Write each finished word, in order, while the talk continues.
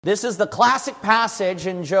This is the classic passage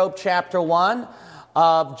in Job chapter 1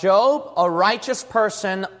 of Job, a righteous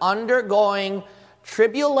person undergoing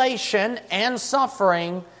tribulation and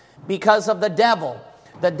suffering because of the devil.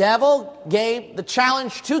 The devil gave the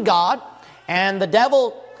challenge to God, and the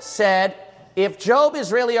devil said, if Job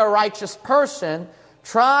is really a righteous person,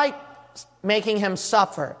 try making him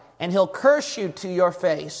suffer, and he'll curse you to your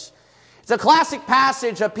face. It's a classic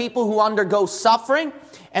passage of people who undergo suffering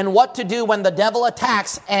and what to do when the devil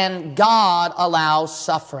attacks and God allows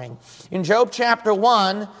suffering. In Job chapter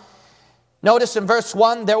 1, notice in verse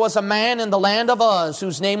 1, there was a man in the land of Uz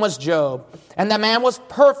whose name was Job. And the man was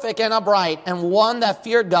perfect and upright and one that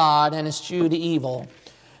feared God and eschewed evil.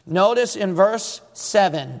 Notice in verse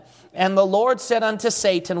 7, and the Lord said unto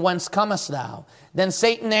Satan, whence comest thou? Then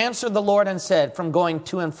Satan answered the Lord and said, from going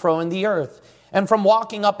to and fro in the earth, and from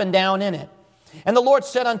walking up and down in it. And the Lord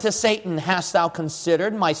said unto Satan, hast thou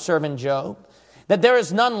considered my servant Job, that there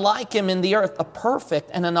is none like him in the earth, a perfect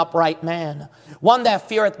and an upright man, one that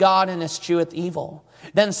feareth God and escheweth evil?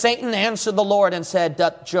 Then Satan answered the Lord and said,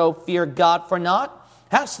 doth Job fear God for naught?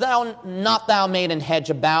 Hast thou not made an hedge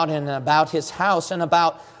about him and about his house and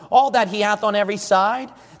about all that he hath on every side?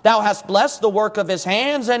 Thou hast blessed the work of his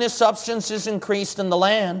hands, and his substance is increased in the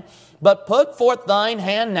land. But put forth thine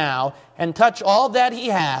hand now, and touch all that he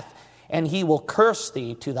hath, and he will curse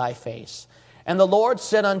thee to thy face. And the Lord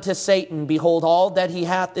said unto Satan, behold, all that he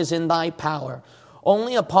hath is in thy power.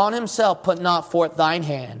 Only upon himself put not forth thine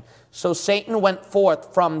hand. So Satan went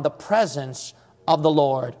forth from the presence of the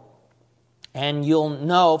Lord. And you'll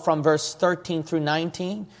know from verse 13 through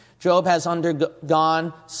 19, Job has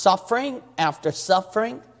undergone suffering after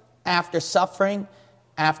suffering after suffering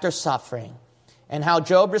after suffering. And how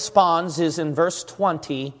Job responds is in verse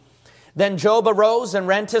 20. Then Job arose and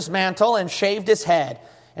rent his mantle and shaved his head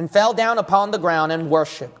and fell down upon the ground and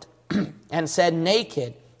worshipped and said,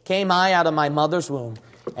 naked came I out of my mother's womb,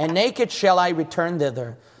 and naked shall I return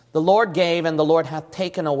thither. The Lord gave, and the Lord hath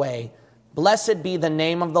taken away. Blessed be the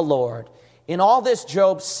name of the Lord. In all this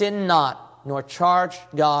Job sinned not, nor charged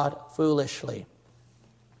God foolishly.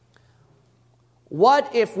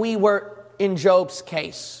 What if we were in Job's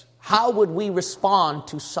case? How would we respond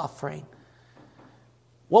to suffering?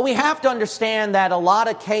 Well, we have to understand that a lot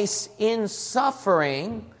of case in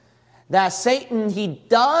suffering, that Satan, he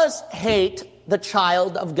does hate the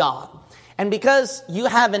child of God. And because you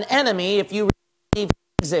have an enemy, if you believe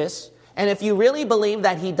he exists, and if you really believe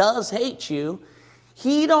that he does hate you,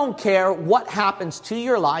 he don't care what happens to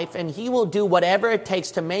your life, and he will do whatever it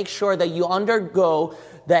takes to make sure that you undergo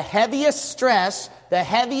the heaviest stress, the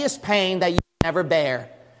heaviest pain that you can ever bear.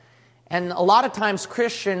 And a lot of times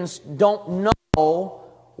Christians don't know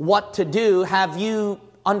what to do. Have you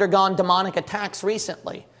undergone demonic attacks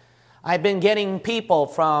recently? I've been getting people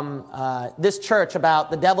from this church about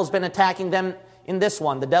the devil's been attacking them in this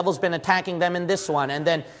one. The devil's been attacking them in this one. And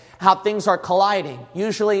then how things are colliding.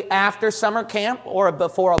 Usually after summer camp or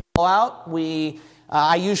before a blowout,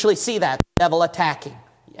 I usually see that, the devil attacking.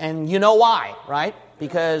 And you know why, right?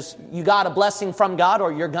 Because you got a blessing from God,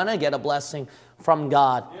 or you're going to get a blessing from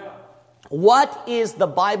God. Yeah. What is the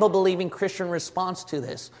Bible-believing Christian response to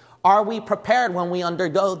this? Are we prepared when we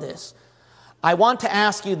undergo this? I want to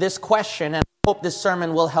ask you this question, and I hope this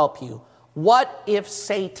sermon will help you. What if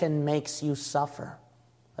Satan makes you suffer?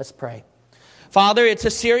 Let's pray. Father, it's a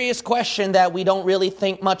serious question that we don't really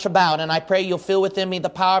think much about, and I pray you'll fill within me the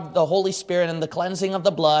power of the Holy Spirit and the cleansing of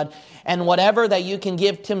the blood, and whatever that you can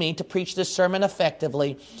give to me to preach this sermon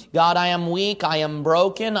effectively. God, I am weak, I am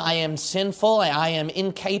broken, I am sinful, I am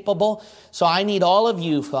incapable, so I need all of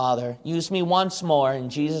you, Father. Use me once more. In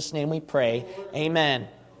Jesus' name we pray. Amen.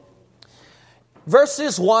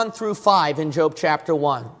 Verses 1 through 5 in Job chapter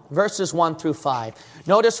 1. Verses 1 through 5.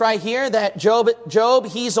 Notice right here that Job,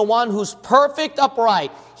 he's the one who's perfect,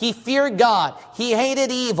 upright. He feared God. He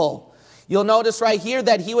hated evil. You'll notice right here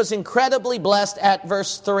that he was incredibly blessed at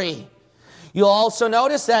verse 3. You'll also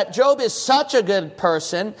notice that Job is such a good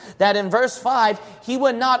person that in verse 5, he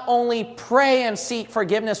would not only pray and seek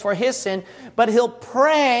forgiveness for his sin, but he'll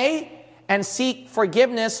pray and seek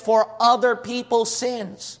forgiveness for other people's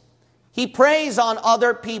sins. He prays on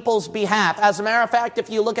other people's behalf. As a matter of fact, if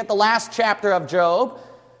you look at the last chapter of Job,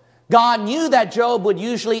 God knew that Job would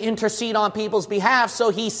usually intercede on people's behalf. So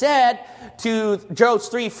he said to Job's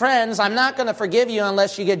 3 friends, I'm not going to forgive you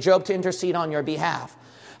unless you get Job to intercede on your behalf.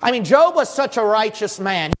 I mean, Job was such a righteous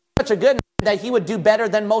man. He was such a good man that he would do better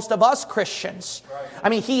than most of us Christians. I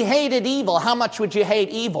mean, he hated evil. How much would you hate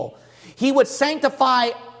evil? He would sanctify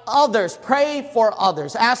others, pray for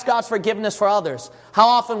others, ask God's forgiveness for others. How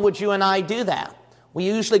often would you and I do that? We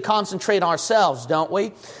usually concentrate on ourselves, don't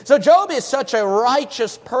we? So Job is such a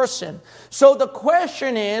righteous person. So the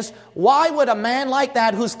question is, why would a man like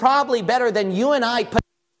that, who's probably better than you and I put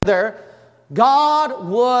together, God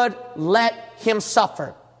would let him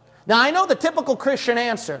suffer? Now, I know the typical Christian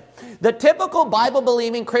answer. The typical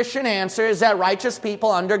Bible-believing Christian answer is that righteous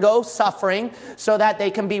people undergo suffering so that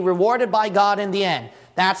they can be rewarded by God in the end.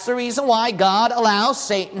 That's the reason why God allows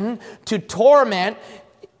Satan to torment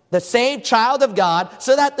the saved child of God,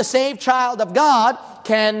 so that the saved child of God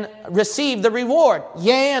can receive the reward.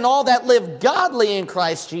 Yea, and all that live godly in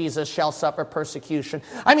Christ Jesus shall suffer persecution.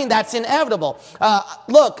 I mean, that's inevitable.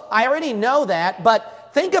 Look, I already know that, but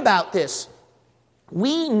think about this.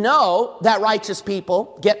 We know that righteous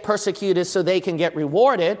people get persecuted so they can get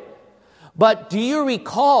rewarded, but do you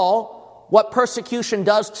recall what persecution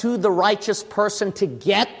does to the righteous person to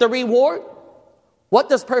get the reward? What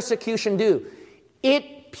does persecution do?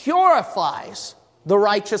 It purifies the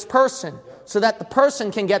righteous person so that the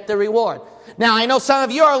person can get the reward. Now, I know some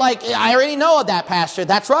of you are like, I already know that, Pastor.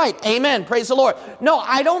 That's right. Amen. Praise the Lord. No,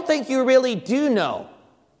 I don't think you really do know.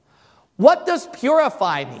 What does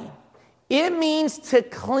purify mean? It means to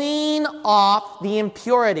clean off the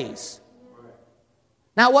impurities.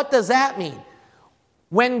 Now, what does that mean?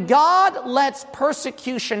 When God lets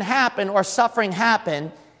persecution happen or suffering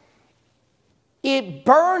happen, it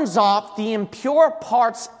burns off the impure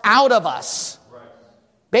parts out of us.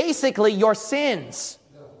 Basically, your sins.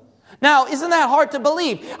 Now, isn't that hard to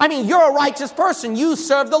believe? I mean, you're a righteous person. You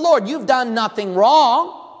serve the Lord. You've done nothing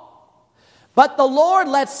wrong. But the Lord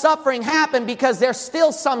lets suffering happen because there's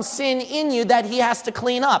still some sin in you that He has to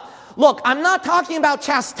clean up. Look, I'm not talking about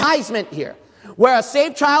chastisement here, where a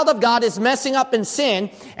saved child of God is messing up in sin,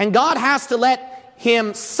 and God has to let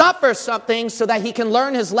him suffer something so that he can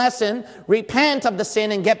learn his lesson, repent of the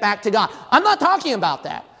sin, and get back to God. I'm not talking about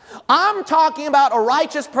that. I'm talking about a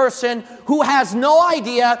righteous person who has no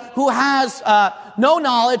idea, who has no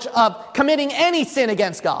knowledge of committing any sin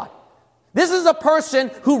against God. This is a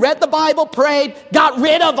person who read the Bible, prayed, got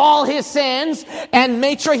rid of all his sins, and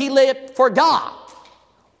made sure he lived for God.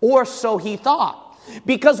 Or so he thought.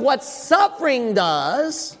 Because what suffering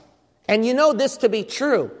does, and you know this to be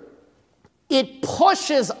true, it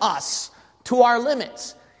pushes us to our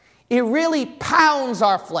limits. It really pounds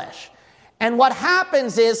our flesh. And what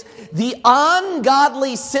happens is the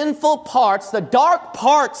ungodly, sinful parts, the dark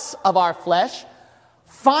parts of our flesh,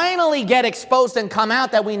 finally get exposed and come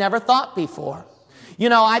out that we never thought before. You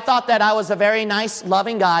know, I thought that I was a very nice,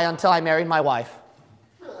 loving guy until I married my wife.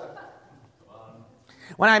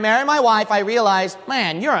 When I married my wife, I realized,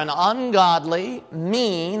 man, you're an ungodly,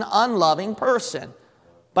 mean, unloving person.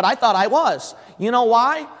 But I thought I was. You know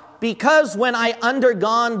why? Because when I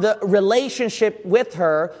undergone the relationship with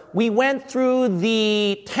her, we went through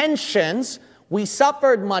the tensions, we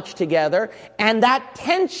suffered much together, and that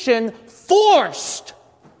tension forced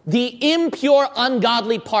the impure,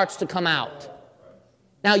 ungodly parts to come out.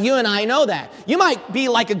 Now, you and I know that. You might be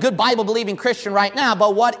like a good Bible-believing Christian right now,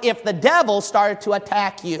 but what if the devil started to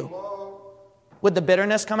attack you? Would the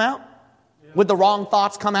bitterness come out? Would the wrong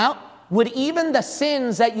thoughts come out? Would even the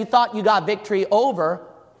sins that you thought you got victory over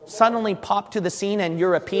suddenly pop to the scene and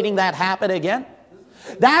you're repeating that habit again?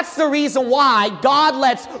 That's the reason why God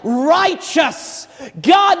lets righteous,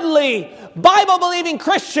 godly, Bible-believing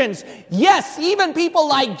Christians, yes, even people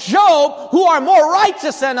like Job, who are more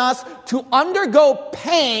righteous than us, to undergo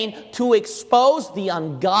pain to expose the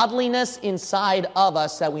ungodliness inside of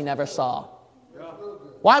us that we never saw.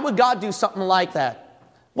 Why would God do something like that?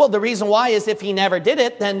 Well, the reason why is if He never did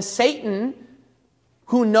it, then Satan,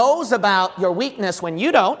 who knows about your weakness when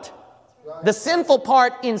you don't, the sinful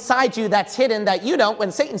part inside you that's hidden that you don't,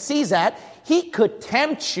 when Satan sees that, he could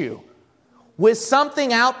tempt you with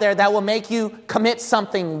something out there that will make you commit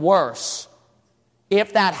something worse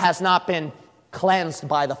if that has not been cleansed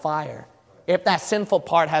by the fire, if that sinful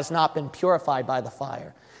part has not been purified by the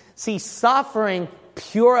fire. See, suffering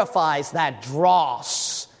purifies that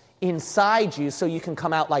dross inside you so you can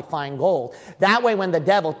come out like fine gold. That way, when the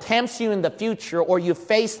devil tempts you in the future or you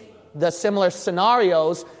face the similar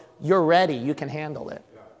scenarios, you're ready. You can handle it.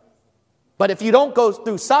 But if you don't go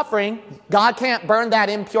through suffering, God can't burn that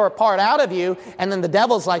impure part out of you, and then the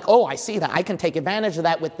devil's like, oh, I see that. I can take advantage of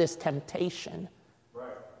that with this temptation. Right.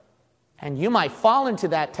 And you might fall into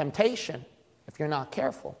that temptation if you're not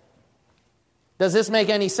careful. Does this make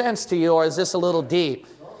any sense to you, or is this a little deep?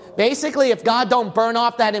 Basically, if God don't burn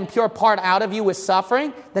off that impure part out of you with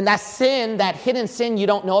suffering, then that sin, that hidden sin you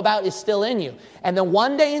don't know about, is still in you. And then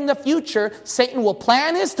one day in the future, Satan will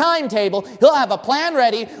plan his timetable. He'll have a plan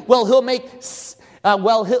ready. Well, he'll make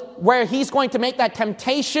where he's going to make that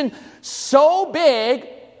temptation so big,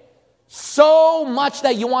 so much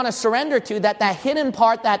that you want to surrender to, that hidden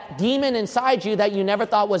part, that demon inside you that you never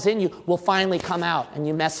thought was in you, will finally come out and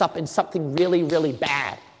you mess up in something really, really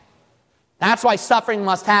bad. That's why suffering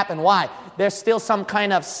must happen. Why? There's still some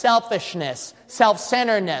kind of selfishness,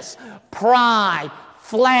 self-centeredness, pride,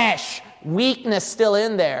 flesh, weakness still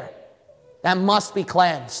in there. That must be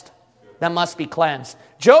cleansed. That must be cleansed.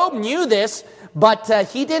 Job knew this, but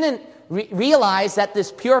he didn't realize that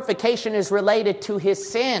this purification is related to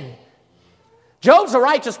his sin. Job's a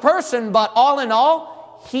righteous person, but all in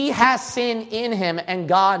all, he has sin in him, and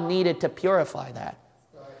God needed to purify that.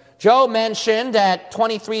 Job mentioned at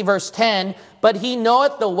 23 verse 10, but he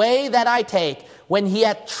knoweth the way that I take. When he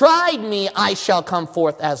hath tried me, I shall come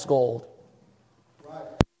forth as gold.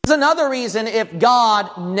 There's another reason if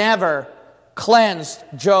God never cleansed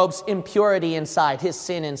Job's impurity inside, his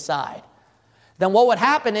sin inside, then what would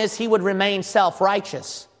happen is he would remain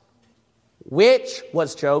self-righteous, which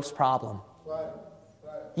was Job's problem.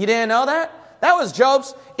 You didn't know that? That was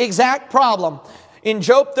Job's exact problem. In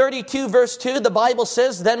Job 32 verse 2, the Bible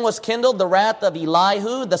says, Then was kindled the wrath of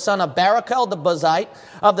Elihu, the son of Barachel the Buzite,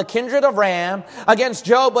 of the kindred of Ram. Against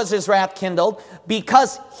Job was his wrath kindled,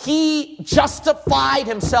 because he justified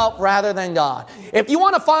himself rather than God. If you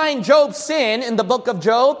want to find Job's sin in the book of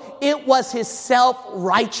Job, it was his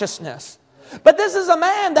self-righteousness. But this is a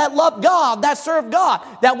man that loved God, that served God,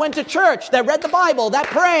 that went to church, that read the Bible, that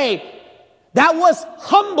prayed, that was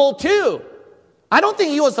humble too. I don't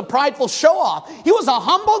think he was a prideful show-off. He was a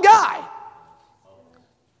humble guy.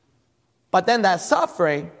 But then that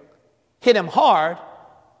suffering hit him hard.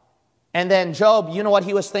 And then Job, you know what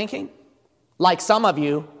he was thinking? Like some of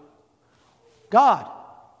you, God,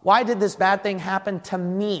 why did this bad thing happen to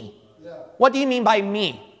me? Yeah. What do you mean by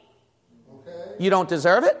me? Okay. You don't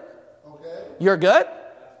deserve it? Okay. You're good?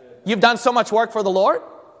 You've done so much work for the Lord?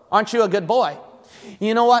 Aren't you a good boy?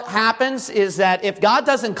 You know what happens is that if God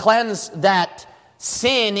doesn't cleanse that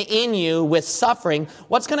sin in you with suffering,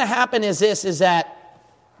 what's going to happen is this, is that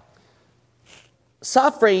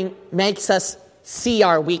suffering makes us see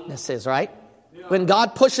our weaknesses, right? Yeah. When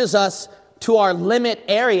God pushes us to our limit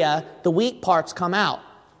area, the weak parts come out.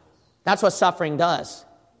 That's what suffering does.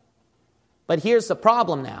 But here's the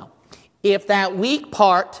problem now. If that weak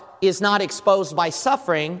part is not exposed by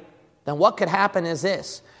suffering, then what could happen is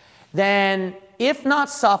this. Then, if not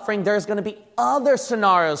suffering, there's going to be other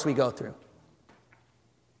scenarios we go through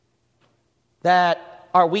that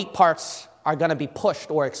our weak parts are going to be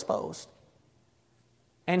pushed or exposed.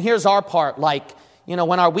 And here's our part, like, you know,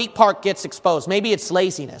 when our weak part gets exposed, maybe it's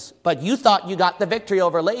laziness, but you thought you got the victory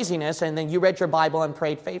over laziness, and then you read your Bible and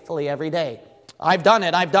prayed faithfully every day. I've done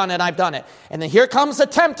it. And then here comes the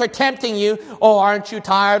tempter tempting you. Oh, aren't you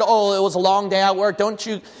tired? Oh, it was a long day at work.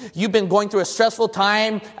 You've been going through a stressful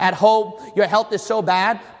time at home. Your health is so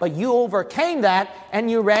bad. But you overcame that, and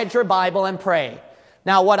you read your Bible and prayed.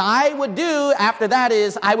 Now, what I would do after that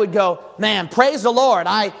is I would go, man, praise the Lord.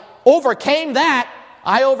 I overcame that.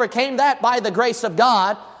 By the grace of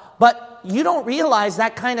God. But you don't realize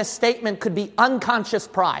that kind of statement could be unconscious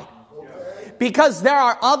pride. Because there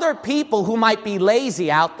are other people who might be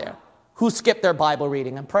lazy out there who skip their Bible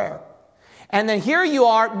reading and prayer. And then here you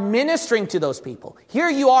are ministering to those people. Here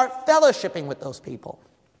you are fellowshipping with those people.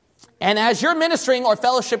 And as you're ministering or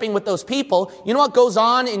fellowshipping with those people, you know what goes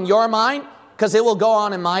on in your mind? Because it will go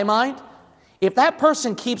on in my mind. If that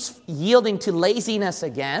person keeps yielding to laziness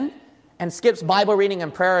again and skips Bible reading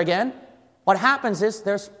and prayer again, what happens is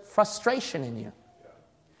there's frustration in you.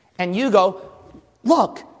 And you go,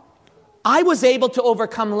 look, I was able to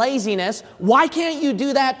overcome laziness. Why can't you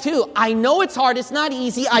do that too? I know it's hard. It's not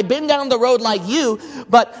easy. I've been down the road like you,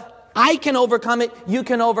 but I can overcome it. You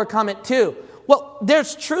can overcome it too. Well,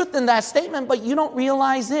 there's truth in that statement, but you don't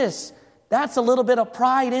realize this. That's a little bit of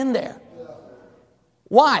pride in there.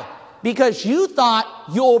 Why? Because you thought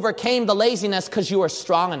you overcame the laziness because you were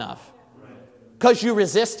strong enough. Because you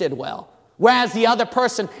resisted well. Whereas the other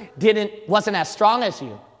person wasn't as strong as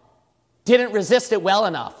you. Didn't resist it well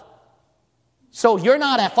enough. So you're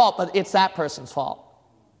not at fault, but it's that person's fault.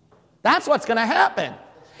 That's what's going to happen.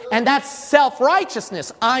 And that's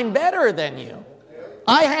self-righteousness. I'm better than you.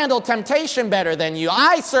 I handle temptation better than you.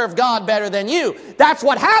 I serve God better than you. That's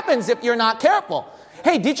what happens if you're not careful.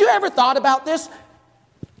 Hey, did you ever thought about this?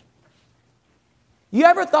 You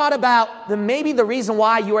ever thought about maybe the reason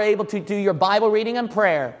why you were able to do your Bible reading and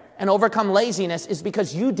prayer and overcome laziness is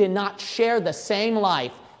because you did not share the same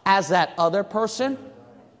life as that other person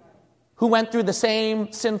who went through the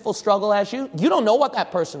same sinful struggle as you? You don't know what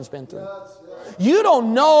that person's been through. You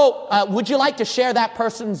don't know, would you like to share that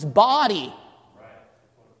person's body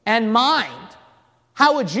and mind,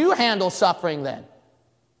 how would you handle suffering then?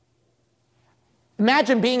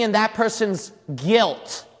 Imagine being in that person's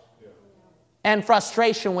guilt and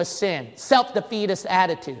frustration with sin, self-defeatist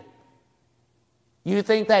attitude. You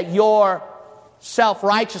think that your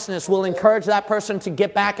self-righteousness will encourage that person to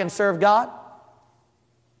get back and serve God?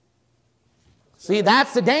 See,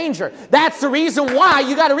 that's the danger. That's the reason why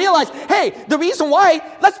you got to realize, hey, the reason why,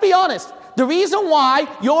 let's be honest, the reason why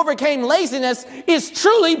you overcame laziness is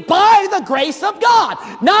truly by the grace of God.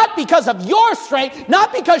 Not because of your strength,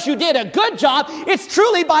 not because you did a good job. It's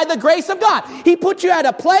truly by the grace of God. He put you at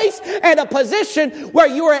a place and a position where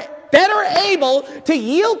you are better able to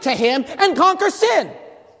yield to Him and conquer sin.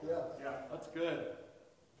 Yeah, that's good.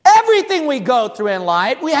 Everything we go through in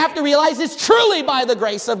life, we have to realize is truly by the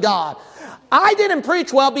grace of God. I didn't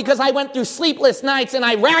preach well because I went through sleepless nights and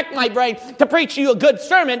I racked my brain to preach you a good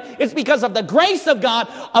sermon. It's because of the grace of God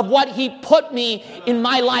of what He put me in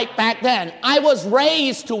my life back then. I was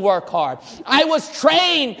raised to work hard. I was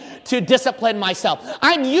trained to discipline myself.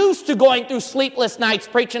 I'm used to going through sleepless nights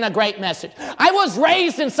preaching a great message. I was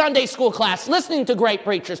raised in Sunday school class listening to great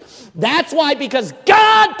preachers. That's why, because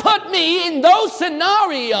God put me in those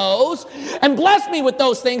scenarios and blessed me with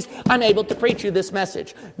those things, I'm able to preach you this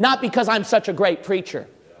message. Not because I'm such a great preacher.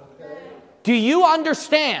 Do you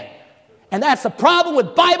understand? And that's the problem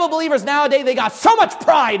with Bible believers nowadays. They got so much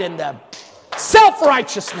pride in them.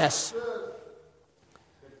 Self-righteousness.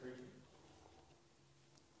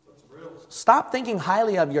 Stop thinking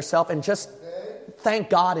highly of yourself and just thank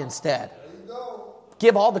God instead.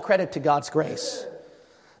 Give all the credit to God's grace.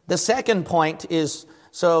 The second point is,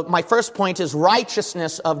 so my first point is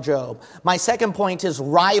righteousness of Job. My second point is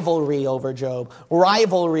rivalry over Job.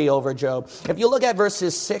 Rivalry over Job. If you look at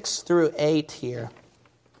verses 6 through 8 here,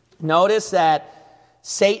 notice that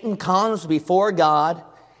Satan comes before God,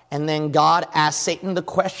 and then God asks Satan the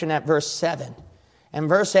question at verse 7. And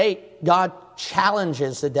verse 8, God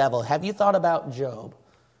challenges the devil. Have you thought about Job?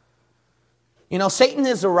 You know, Satan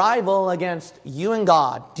is a rival against you and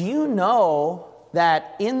God. Do you know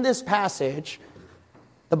that in this passage,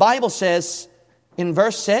 the Bible says in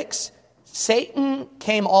verse 6, Satan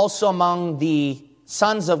came also among the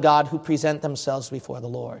sons of God who present themselves before the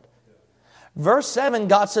Lord. Verse 7,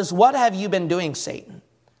 God says, what have you been doing, Satan?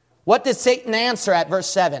 What did Satan answer at verse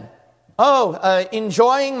 7?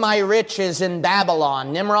 Enjoying my riches in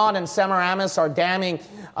Babylon. Nimrod and Semiramis are damning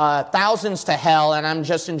thousands to hell, and I'm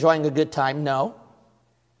just enjoying a good time. No.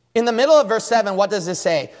 In the middle of verse 7, what does it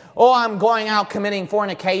say? Oh, I'm going out committing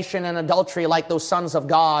fornication and adultery like those sons of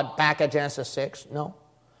God back at Genesis 6. No.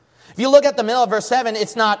 If you look at the middle of verse 7,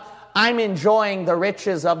 it's not, I'm enjoying the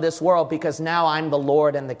riches of this world because now I'm the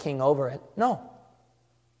Lord and the king over it. No.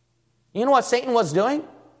 You know what Satan was doing?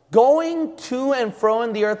 Going to and fro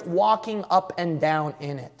in the earth, walking up and down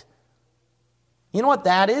in it. You know what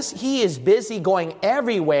that is? He is busy going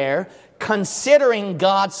everywhere, considering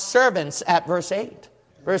God's servants at verse 8.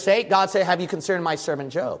 Verse 8, God said, have you considered my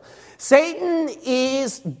servant Job? Satan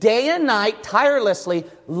is day and night tirelessly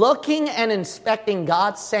looking and inspecting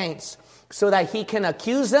God's saints so that he can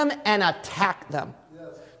accuse them and attack them. Yes.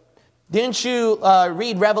 Didn't you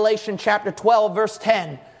read Revelation chapter 12, verse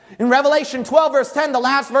 10? In Revelation 12, verse 10, the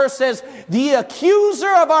last verse says, the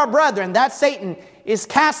accuser of our brethren, that's Satan, is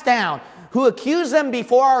cast down, who accuse them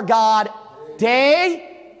before our God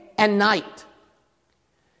day and night.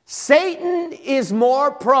 Satan is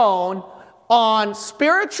more prone on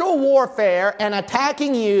spiritual warfare and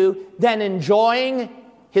attacking you than enjoying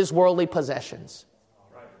his worldly possessions,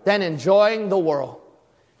 than enjoying the world.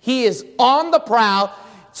 He is on the prowl,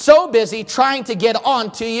 so busy trying to get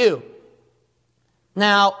on to you.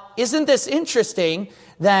 Now, isn't this interesting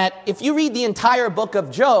that if you read the entire book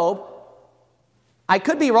of Job, I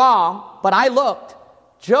could be wrong, but I looked.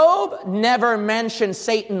 Job never mentioned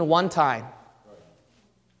Satan one time.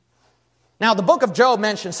 Now, the book of Job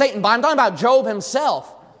mentions Satan, but I'm talking about Job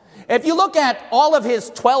himself. If you look at all of his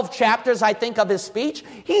 12 chapters, I think, of his speech,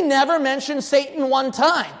 he never mentioned Satan one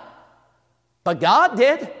time. But God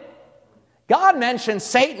did. God mentioned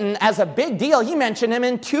Satan as a big deal. He mentioned him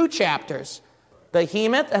in 2 chapters,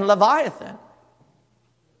 Behemoth and Leviathan.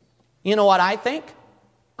 You know what I think?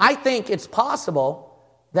 I think it's possible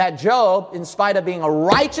that Job, in spite of being a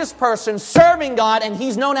righteous person, serving God, and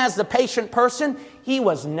he's known as the patient person, he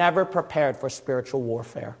was never prepared for spiritual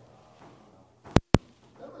warfare.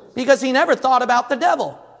 Because he never thought about the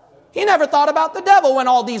devil. He never thought about the devil when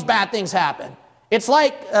all these bad things happen. It's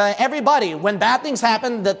like everybody, when bad things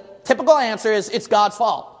happen, the typical answer is it's God's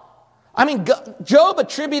fault. I mean, Job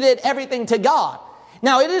attributed everything to God.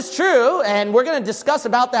 Now, it is true, and we're going to discuss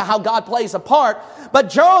about that, how God plays a part, but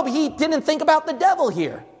Job, he didn't think about the devil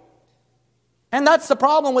here. And that's the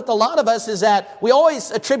problem with a lot of us, is that we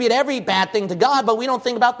always attribute every bad thing to God, but we don't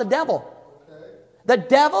think about the devil. The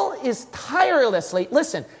devil is tirelessly,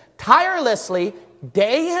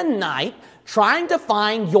 day and night, trying to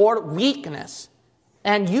find your weakness.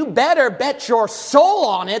 And you better bet your soul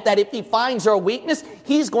on it that if he finds your weakness,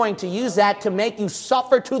 he's going to use that to make you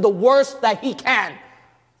suffer to the worst that he can.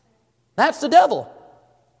 That's the devil.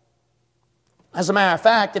 As a matter of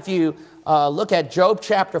fact, if you look at Job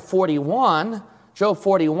chapter 41,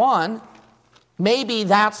 maybe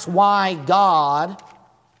that's why God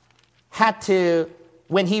had to,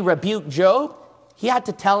 when he rebuked Job, he had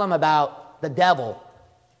to tell him about the devil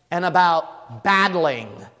and about battling,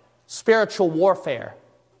 spiritual warfare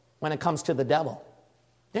when it comes to the devil.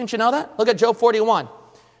 Didn't you know that? Look at Job 41.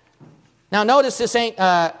 Now notice this ain't,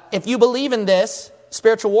 if you believe in this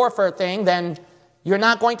spiritual warfare thing, then you're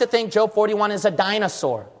not going to think Job 41 is a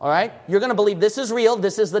dinosaur, all right? You're going to believe this is real,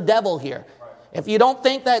 this is the devil here. If you don't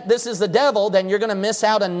think that this is the devil, then you're going to miss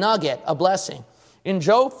out a nugget, a blessing. In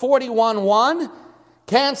Job 41:1,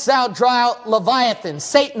 canst thou draw out Leviathan,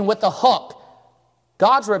 Satan with a hook?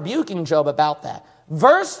 God's rebuking Job about that.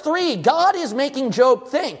 Verse 3, God is making Job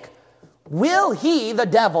think, will he, the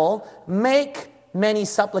devil, make many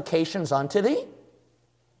supplications unto thee?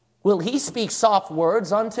 Will he speak soft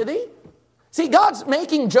words unto thee? See, God's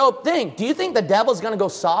making Job think, do you think the devil's going to go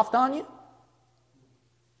soft on you?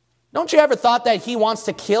 Don't you ever thought that he wants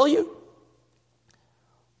to kill you?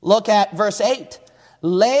 Look at verse 8.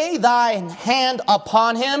 Lay thine hand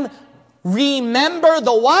upon him. Remember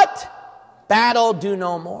the what? Battle do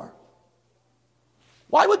no more.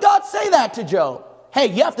 Why would God say that to Job? Hey,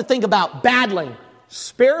 you have to think about battling,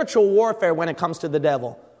 spiritual warfare when it comes to the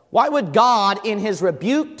devil. Why would God, in his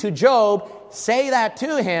rebuke to Job, say that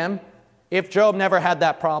to him if Job never had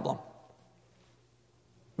that problem?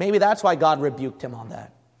 Maybe that's why God rebuked him on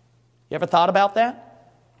that. You ever thought about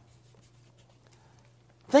that?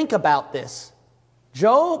 Think about this.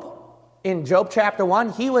 Job, in Job chapter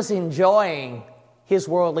 1, he was enjoying his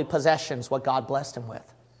worldly possessions, what God blessed him with.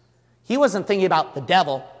 He wasn't thinking about the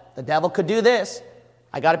devil. The devil could do this.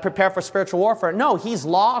 I got to prepare for spiritual warfare. No, he's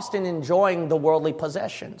lost in enjoying the worldly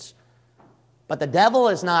possessions. But the devil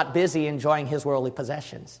is not busy enjoying his worldly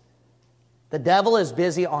possessions. The devil is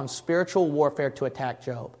busy on spiritual warfare to attack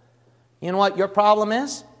Job. You know what your problem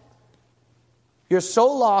is? You're so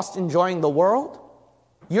lost enjoying the world,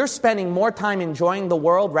 you're spending more time enjoying the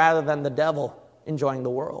world rather than the devil enjoying the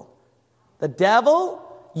world. The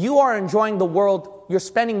devil, you are enjoying the world, you're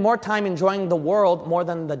spending more time enjoying the world more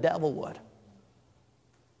than the devil would.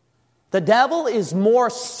 The devil is more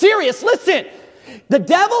serious. Listen, the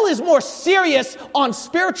devil is more serious on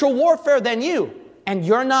spiritual warfare than you. And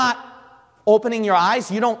you're not opening your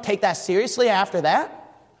eyes. You don't take that seriously after that.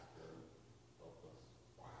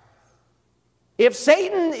 If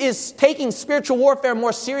Satan is taking spiritual warfare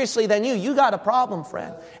more seriously than you got a problem,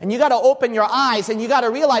 friend. And you got to open your eyes and you got to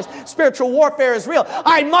realize spiritual warfare is real.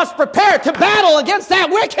 I must prepare to battle against that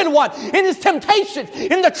wicked one in his temptations,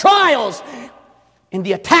 in the trials, in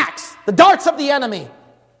the attacks, the darts of the enemy.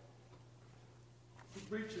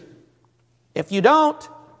 If you don't,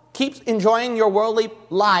 keep enjoying your worldly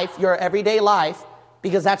life, your everyday life,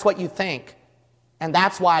 because that's what you think. And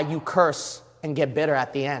that's why you curse and get bitter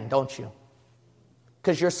at the end, don't you?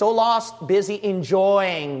 Because you're so lost, busy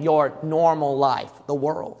enjoying your normal life, the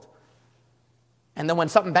world. And then when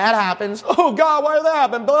something bad happens, oh God, why did that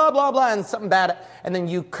happen? Blah, blah, blah, and something bad, and then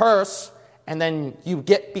you curse, and then you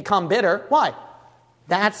become bitter. Why?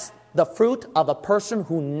 That's the fruit of a person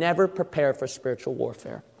who never prepared for spiritual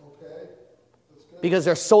warfare. Okay. Because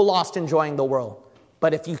they're so lost enjoying the world.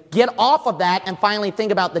 But if you get off of that and finally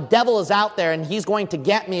think about the devil is out there and he's going to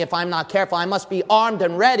get me if I'm not careful, I must be armed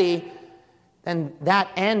and ready, then that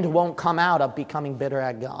end won't come out of becoming bitter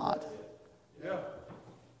at God. Yeah.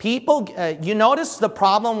 People, you notice the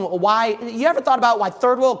problem, why, you ever thought about why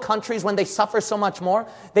third world countries, when they suffer so much more,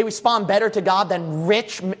 they respond better to God than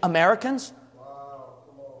rich Americans?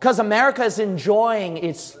 Because America is enjoying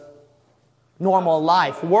its normal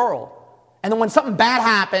life, world. And then when something bad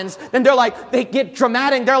happens, then they're like, they get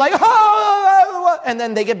dramatic, they're like, oh, and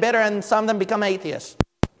then they get bitter and some of them become atheists.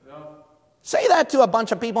 Say that to a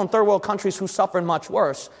bunch of people in third world countries who suffer much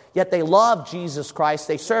worse, yet they love Jesus Christ,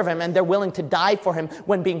 they serve Him, and they're willing to die for Him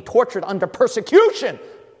when being tortured under persecution.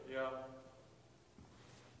 Yeah.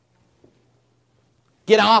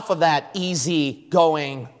 Get off of that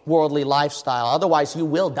easy-going worldly lifestyle, otherwise you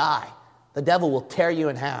will die. The devil will tear you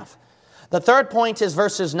in half. The third point is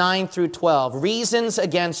verses 9 through 12, reasons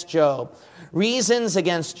against Job. Reasons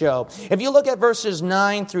against Job. If you look at verses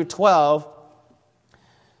 9 through 12,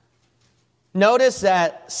 Notice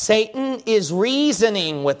that Satan is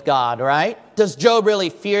reasoning with God, right? Does Job really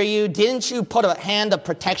fear you? Didn't you put a hand of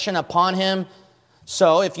protection upon him?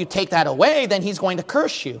 So if you take that away, then he's going to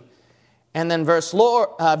curse you. And then verse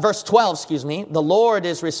 12, the Lord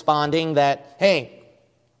is responding that, hey,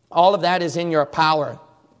 all of that is in your power.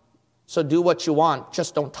 So do what you want,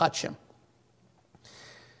 just don't touch him.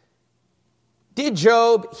 Did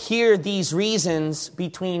Job hear these reasons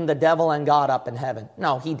between the devil and God up in heaven?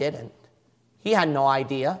 No, he didn't. He had no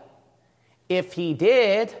idea. If he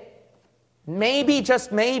did, maybe,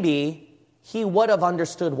 just maybe, he would have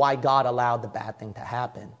understood why God allowed the bad thing to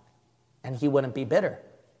happen. And he wouldn't be bitter.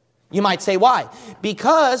 You might say, why?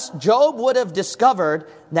 Because Job would have discovered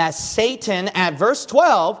that Satan, at verse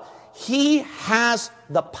 12, he has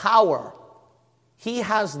the power. He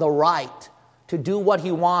has the right to do what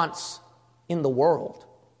he wants in the world.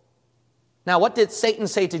 Now, what did Satan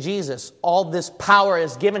say to Jesus? All this power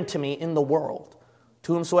is given to me in the world.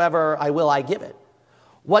 To whomsoever I will, I give it.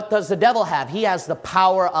 What does the devil have? He has the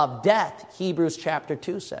power of death, Hebrews chapter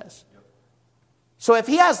 2 says. So if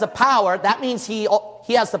he has the power, that means he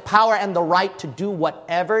has the power and the right to do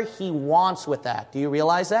whatever he wants with that. Do you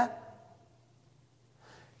realize that?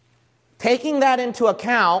 Taking that into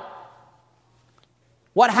account,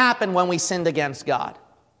 what happened when we sinned against God?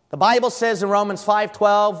 The Bible says in Romans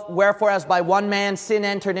 5:12, wherefore as by one man sin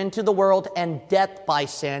entered into the world, and death by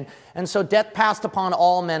sin. And so death passed upon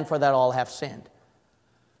all men, for that all have sinned.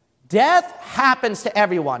 Death happens to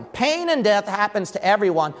everyone. Pain and death happens to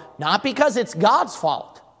everyone, not because it's God's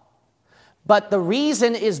fault, but the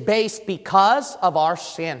reason is based because of our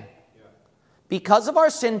sin. Because of our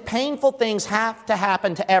sin, painful things have to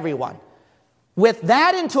happen to everyone. With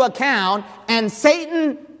that into account, and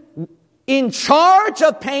Satan in charge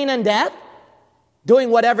of pain and death,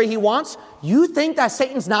 doing whatever he wants, you think that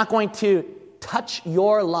Satan's not going to touch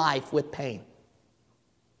your life with pain?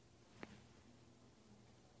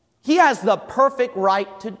 He has the perfect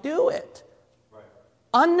right to do it. Right.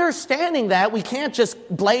 Understanding that, we can't just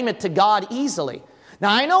blame it to God easily.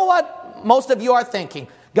 Now, I know what most of you are thinking.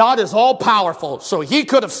 God is all-powerful, so he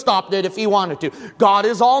could have stopped it if he wanted to. God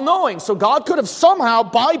is all-knowing, so God could have somehow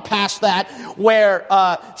bypassed that where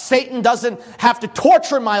Satan doesn't have to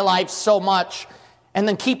torture my life so much and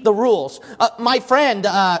then keep the rules. My friend,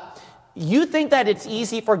 you think that it's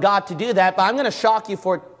easy for God to do that, but I'm going to shock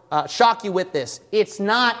you with this. It's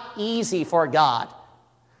not easy for God.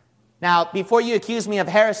 Now, before you accuse me of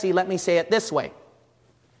heresy, let me say it this way.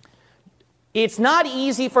 It's not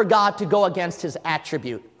easy for God to go against his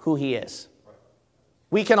attribute, who he is.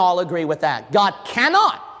 We can all agree with that. God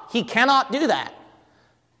cannot. He cannot do that.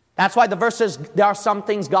 That's why the verse says there are some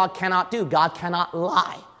things God cannot do. God cannot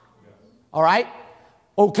lie. All right?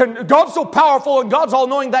 Oh, God's so powerful and God's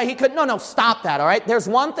all-knowing that he could... No, stop that, all right? There's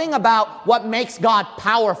one thing about what makes God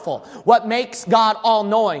powerful, what makes God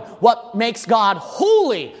all-knowing, what makes God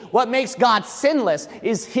holy, what makes God sinless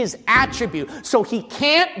is his attribute. So he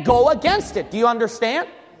can't go against it. Do you understand?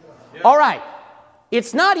 Yeah. All right.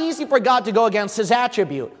 It's not easy for God to go against his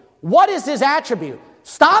attribute. What is his attribute?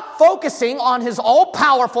 Stop focusing on his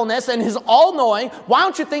all-powerfulness and his all-knowing. Why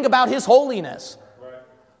don't you think about his holiness?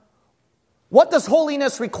 What does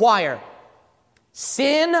holiness require?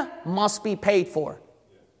 Sin must be paid for.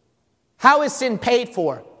 How is sin paid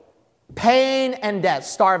for? Pain and death.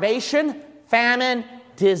 Starvation, famine,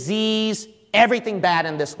 disease, everything bad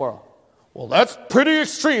in this world. Well, that's pretty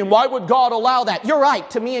extreme. Why would God allow that? You're right.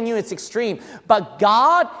 To me and you, it's extreme. But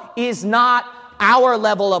God is not our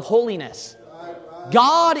level of holiness.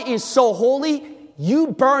 God is so holy, you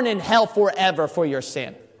burn in hell forever for your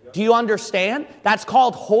sin. Do you understand? That's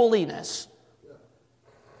called holiness.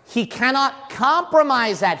 He cannot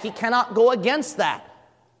compromise that. He cannot go against that.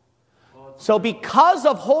 So because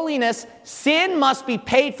of holiness, sin must be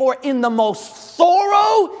paid for in the most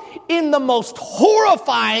thorough, in the most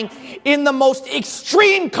horrifying, in the most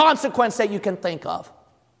extreme consequence that you can think of.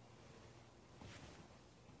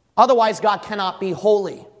 Otherwise, God cannot be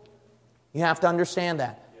holy. You have to understand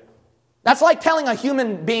that. That's like telling a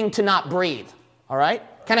human being to not breathe. All right?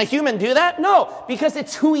 Can a human do that? No, because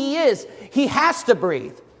it's who he is. He has to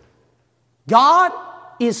breathe. God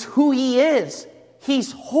is who he is.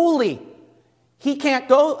 He's holy. He can't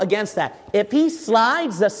go against that. If he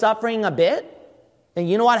slides the suffering a bit, then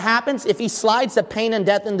you know what happens? If he slides the pain and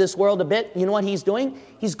death in this world a bit, you know what he's doing?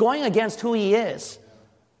 He's going against who he is.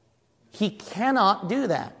 He cannot do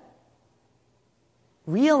that.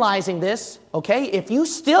 Realizing this, okay, if you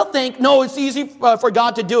still think, no, it's easy for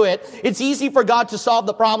God to do it, it's easy for God to solve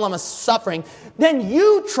the problem of suffering, then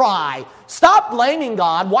you try. Stop blaming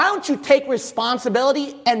God. Why don't you take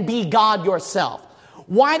responsibility and be God yourself?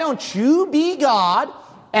 why don't you be God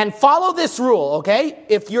and follow this rule, okay?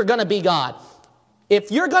 If you're going to be God.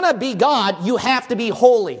 If you're going to be God, you have to be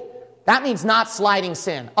holy. That means not sliding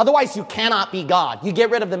sin. Otherwise, you cannot be God. You get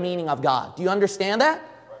rid of the meaning of God. Do you understand that?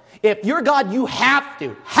 If you're God, you have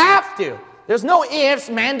to. Have to. There's no ifs,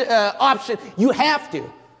 option. You have to.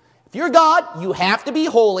 If you're God, you have to be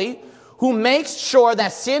holy, who makes sure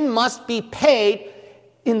that sin must be paid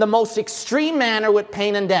in the most extreme manner with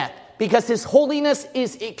pain and death. Because his holiness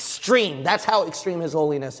is extreme. That's how extreme his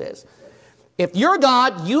holiness is. If you're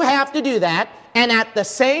God, you have to do that. And at the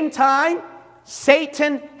same time,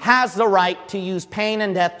 Satan has the right to use pain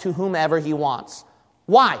and death to whomever he wants.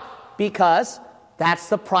 Why? Because that's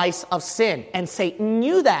the price of sin. And Satan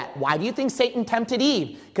knew that. Why do you think Satan tempted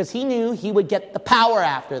Eve? Because he knew he would get the power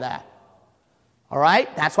after that. All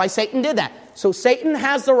right? That's why Satan did that. So Satan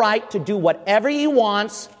has the right to do whatever he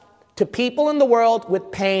wants to people in the world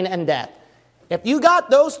with pain and death. If you got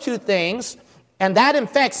those two things, and that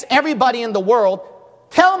infects everybody in the world,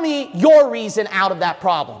 tell me your reason out of that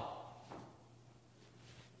problem.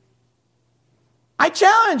 I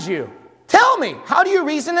challenge you. Tell me, how do you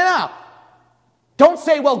reason it out? Don't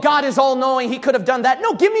say, well, God is all-knowing, he could have done that.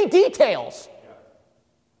 No, give me details.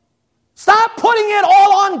 Stop putting it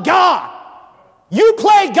all on God. You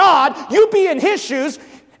play God, you be in his shoes,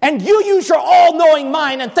 and you use your all-knowing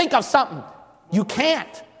mind and think of something. You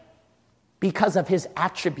can't, because of his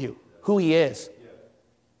attribute, who he is.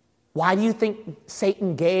 Why do you think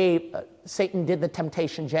Satan did the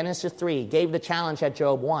temptation, Genesis 3, gave the challenge at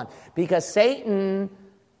Job 1? Because Satan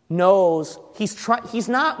knows he's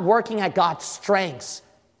not working at God's strengths.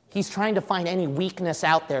 He's trying to find any weakness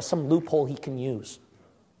out there, some loophole he can use.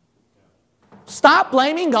 Stop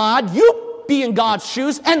blaming God. You be in God's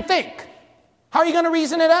shoes and think. How are you going to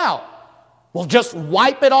reason it out? Well, just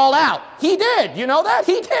wipe it all out. He did. You know that?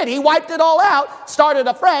 He did. He wiped it all out, started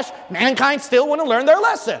afresh. Mankind still wouldn't learn their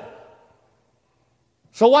lesson.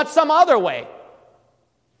 So what's some other way?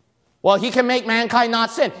 Well, he can make mankind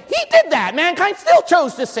not sin. He did that. Mankind still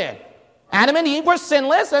chose to sin. Adam and Eve were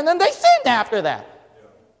sinless, and then they sinned after that.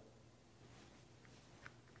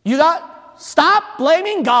 Stop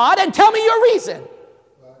blaming God and tell me your reason.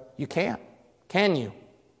 You can't. Can you?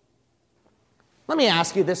 Let me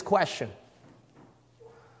ask you this question.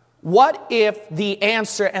 What if the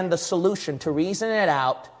answer and the solution to reason it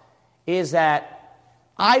out is that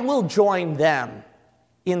I will join them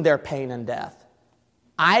in their pain and death?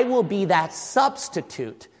 I will be that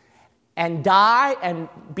substitute and die and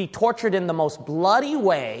be tortured in the most bloody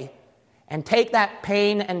way and take that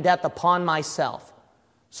pain and death upon myself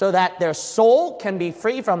so that their soul can be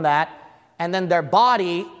free from that, and then their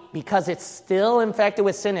body, because it's still infected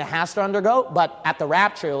with sin, it has to undergo, but at the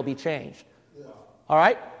rapture it will be changed. Yeah. All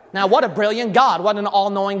right? Now, what a brilliant God. What an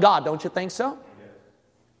all-knowing God. Don't you think so?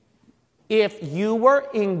 Yeah. If you were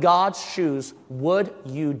in God's shoes, would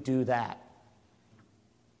you do that?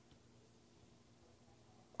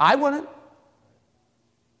 I wouldn't.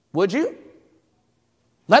 Would you?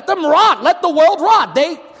 Let them rot. Let the world rot.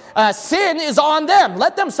 Sin is on them.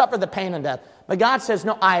 Let them suffer the pain and death. But God says,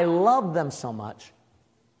 no, I love them so much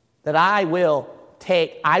that I will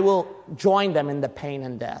join them in the pain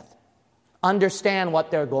and death. Understand what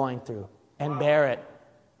they're going through and bear it.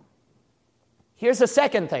 Here's the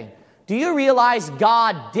second thing. Do you realize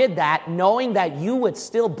God did that knowing that you would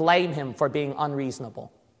still blame him for being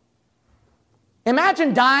unreasonable?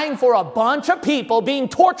 Imagine dying for a bunch of people, being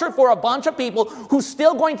tortured for a bunch of people who's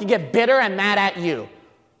still going to get bitter and mad at you.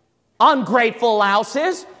 Ungrateful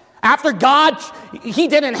louses. After God, he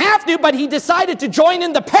didn't have to, but he decided to join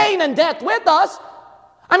in the pain and death with us.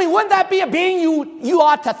 I mean, wouldn't that be a being you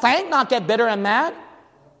ought to thank, not get bitter and mad?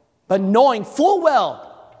 But knowing full well,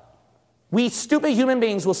 we stupid human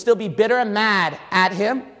beings will still be bitter and mad at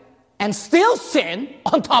him and still sin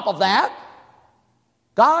on top of that.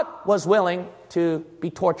 God was willing to be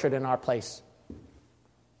tortured in our place.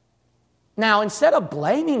 Now, instead of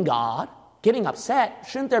blaming God, getting upset,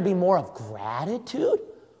 shouldn't there be more of gratitude?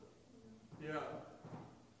 Yeah.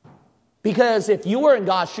 Because if you were in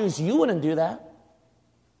God's shoes, you wouldn't do that.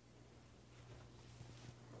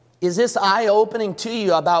 Is this eye-opening to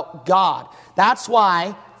you about God? That's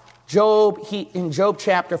why in Job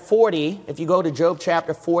chapter 40, if you go to Job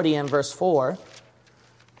chapter 40 and verse 4,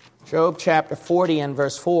 Job chapter 40 and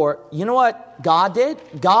verse 4, you know what God did?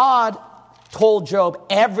 God told Job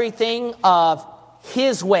everything of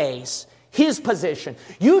his ways, his position.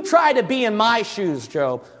 You try to be in my shoes,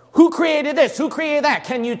 Job. Who created this? Who created that?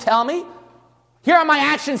 Can you tell me? Here are my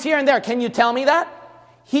actions here and there. Can you tell me that?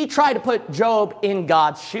 He tried to put Job in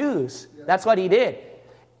God's shoes. That's what he did.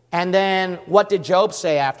 And then what did Job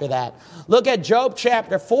say after that? Look at Job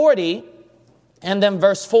chapter 40 and then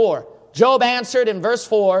verse 4. Job answered in verse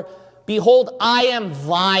 4, behold, I am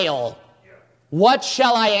vile. What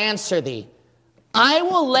shall I answer thee? I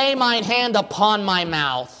will lay mine hand upon my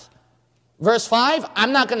mouth. Verse 5,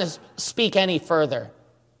 I'm not going to speak any further.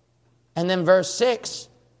 And then verse 6,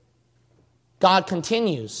 God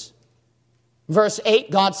continues. Verse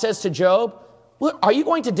 8, God says to Job, are you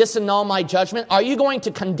going to disannul my judgment? Are you going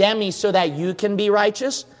to condemn me so that you can be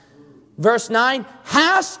righteous? Verse 9,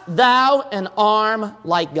 hast thou an arm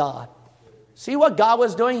like God? See what God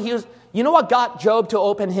was doing? You know what got Job to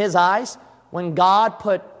open his eyes? When God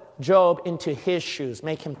put Job into his shoes.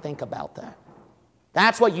 Make him think about that.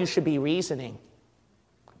 That's what you should be reasoning.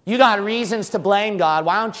 You got reasons to blame God.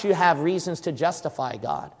 Why don't you have reasons to justify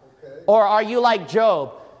God? Okay. Or are you like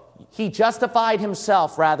Job? He justified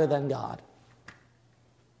himself rather than God.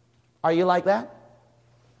 Are you like that?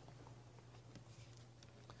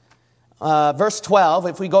 Verse 12,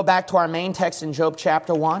 if we go back to our main text in Job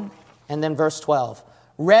chapter 1, and then verse 12.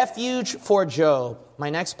 Refuge for Job. My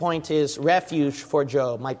next point is refuge for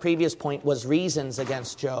Job. My previous point was reasons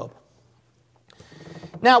against Job.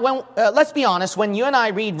 Now, let's be honest, when you and I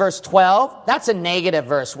read verse 12, that's a negative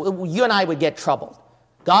verse. You and I would get troubled.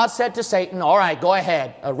 God said to Satan, all right, go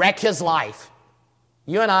ahead, wreck his life.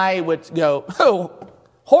 You and I would go, oh,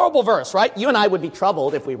 horrible verse, right? You and I would be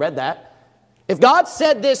troubled if we read that. If God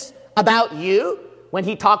said this about you when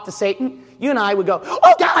he talked to Satan, you and I would go,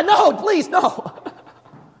 oh God, no, please, no.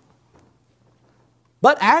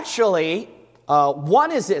 But actually,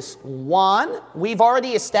 one is this. One, we've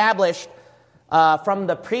already established from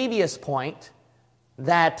the previous point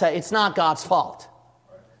that it's not God's fault.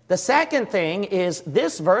 The second thing is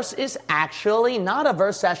this verse is actually not a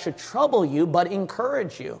verse that should trouble you, but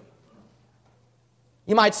encourage you.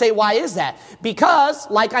 You might say, why is that? Because,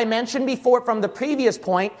 like I mentioned before from the previous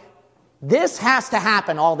point, this has to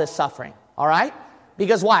happen, all this suffering, all right?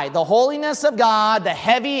 Because why? The holiness of God, the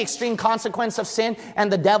heavy, extreme consequence of sin,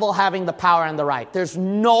 and the devil having the power and the right. There's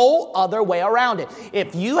no other way around it.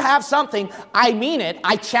 If you have something, I mean it.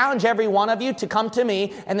 I challenge every one of you to come to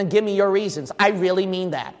me and then give me your reasons. I really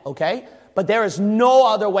mean that, okay? But there is no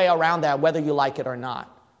other way around that, whether you like it or not.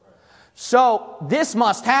 So this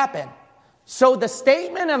must happen. So the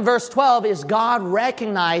statement in verse 12 is God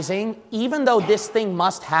recognizing, even though this thing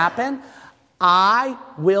must happen, I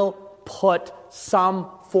will put some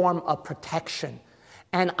form of protection.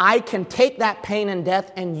 And I can take that pain and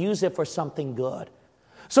death and use it for something good.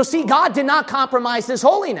 So see, God did not compromise his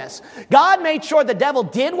holiness. God made sure the devil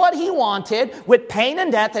did what he wanted with pain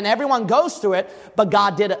and death, and everyone goes through it. But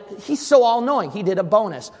God did it. He's so all-knowing. He did a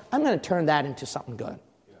bonus. I'm going to turn that into something good.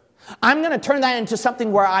 I'm going to turn that into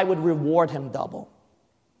something where I would reward him double.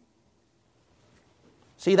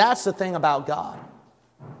 See, that's the thing about God.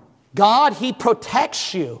 God, he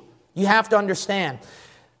protects you. You have to understand.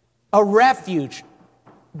 A refuge.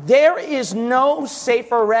 There is no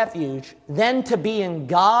safer refuge than to be in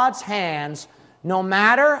God's hands, no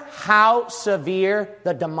matter how severe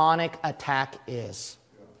the demonic attack is.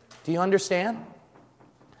 Do you understand?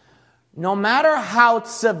 No matter how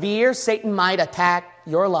severe Satan might attack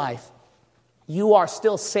your life, you are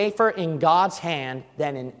still safer in God's hand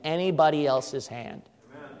than in anybody else's hand.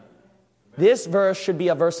 Amen. This verse should be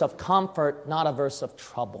a verse of comfort, not a verse of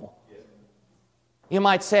trouble. You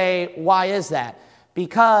might say, why is that?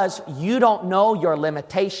 Because you don't know your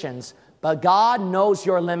limitations, but God knows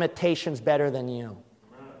your limitations better than you.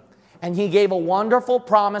 And he gave a wonderful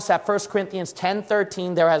promise at 1 Corinthians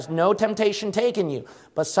 10:13, there has no temptation taken you,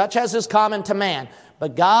 but such as is common to man.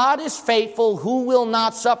 But God is faithful, who will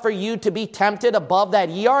not suffer you to be tempted above that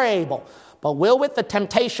ye are able, but will with the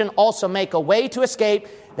temptation also make a way to escape,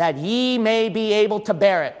 that ye may be able to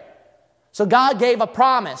bear it. So God gave a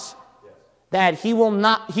promise that he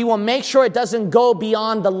will make sure it doesn't go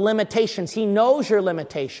beyond the limitations. He knows your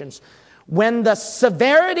limitations. When the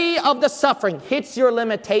severity of the suffering hits your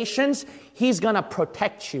limitations, he's going to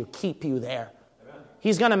protect you, keep you there.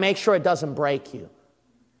 He's going to make sure it doesn't break you.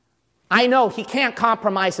 I know he can't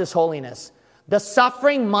compromise his holiness. The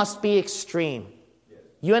suffering must be extreme.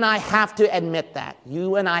 You and I have to admit that.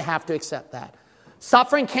 You and I have to accept that.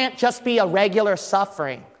 Suffering can't just be a regular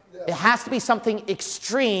suffering. It has to be something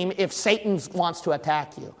extreme if Satan wants to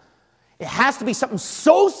attack you. It has to be something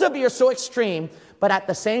so severe, so extreme, but at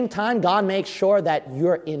the same time, God makes sure that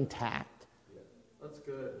you're intact. That's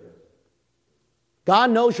good.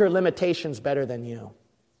 God knows your limitations better than you.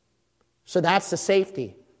 So that's the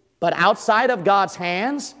safety. But outside of God's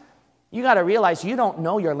hands, you got to realize you don't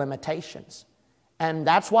know your limitations. And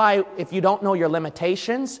that's why if you don't know your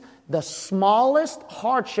limitations, The smallest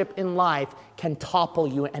hardship in life can topple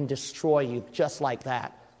you and destroy you just like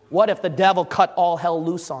that. What if the devil cut all hell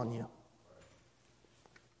loose on you?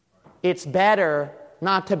 It's better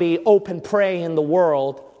not to be open prey in the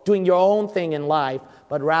world, doing your own thing in life,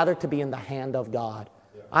 but rather to be in the hand of God.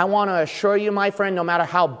 I want to assure you, my friend, no matter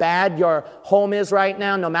how bad your home is right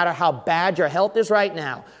now, no matter how bad your health is right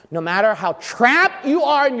now, no matter how trapped you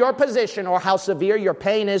are in your position or how severe your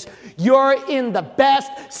pain is, you're in the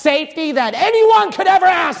best safety that anyone could ever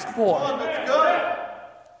ask for. Oh, that's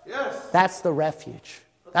good. Yes. That's the refuge.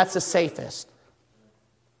 That's the safest.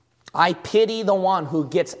 I pity the one who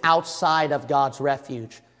gets outside of God's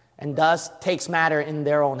refuge and takes matter in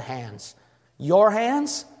their own hands. Your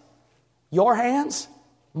hands?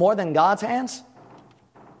 More than God's hands?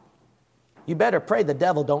 You better pray the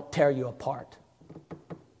devil don't tear you apart.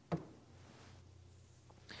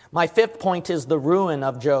 My fifth point is the ruin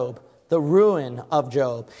of Job. The ruin of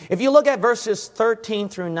Job. If you look at verses 13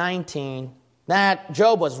 through 19, that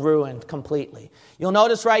Job was ruined completely. You'll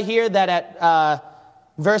notice right here that at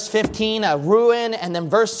verse 15, a ruin, and then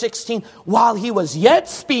verse 16, while he was yet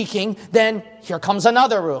speaking, then here comes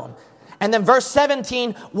another ruin. And then verse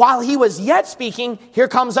 17, while he was yet speaking, here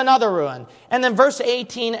comes another ruin. And then verse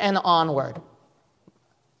 18 and onward.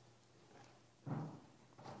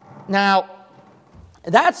 Now,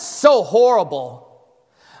 that's so horrible.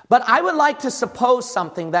 But I would like to suppose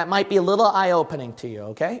something that might be a little eye-opening to you,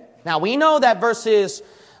 okay? Now, we know that verses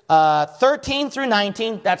 13 through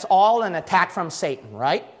 19, that's all an attack from Satan,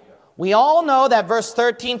 right? We all know that verse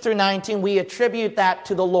 13 through 19, we attribute that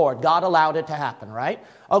to the Lord. God allowed it to happen, right?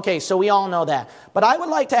 Okay, so we all know that. But I would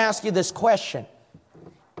like to ask you this question.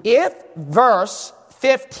 If verse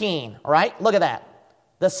 15, right? Look at that.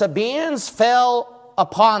 The Sabaeans fell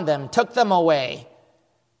upon them, took them away.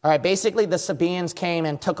 All right, basically the Sabaeans came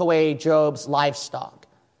and took away Job's livestock.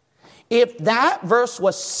 If that verse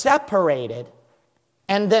was separated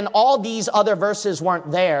and then all these other verses weren't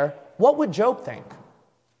there, what would Job think?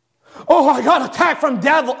 Oh, I got attacked from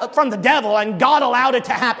the devil and God allowed it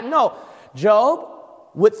to happen. No, Job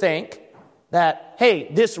would think that,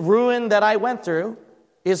 hey, this ruin that I went through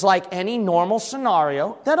is like any normal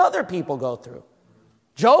scenario that other people go through.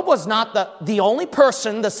 Job was not the only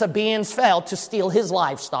person the Sabaeans fell to steal his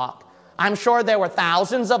livestock. I'm sure there were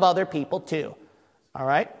thousands of other people too. All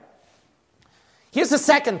right? Here's the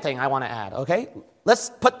second thing I want to add, okay? Let's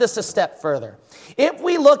put this a step further. If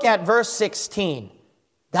we look at verse 16,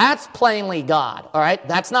 that's plainly God, all right?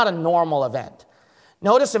 That's not a normal event.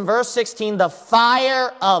 Notice in verse 16, the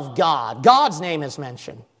fire of God. God's name is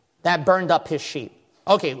mentioned. That burned up his sheep.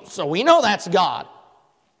 Okay, so we know that's God.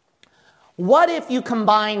 What if you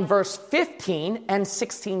combine verse 15 and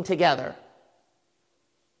 16 together?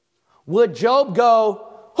 Would Job go,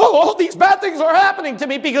 oh, all these bad things are happening to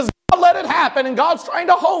me because God let it happen and God's trying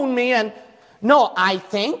to hone me? And no, I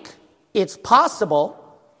think it's possible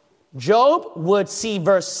Job would see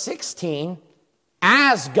verse 16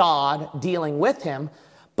 as God dealing with him,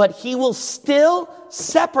 but he will still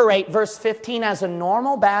separate verse 15 as a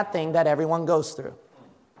normal bad thing that everyone goes through.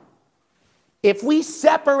 If we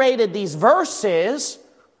separated these verses,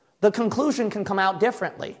 the conclusion can come out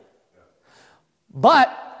differently.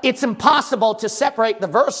 But it's impossible to separate the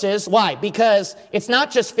verses. Why? Because it's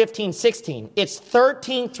not just 15, 16. It's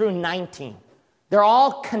 13 through 19. They're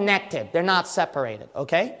all connected. They're not separated,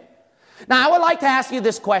 okay? Now, I would like to ask you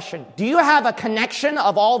this question. Do you have a connection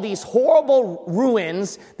of all these horrible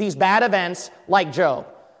ruins, these bad events, like Job?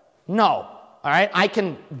 No. All right? I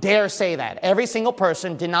can dare say that. Every single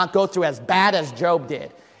person did not go through as bad as Job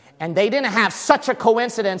did. And they didn't have such a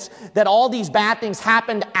coincidence that all these bad things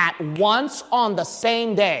happened at once on the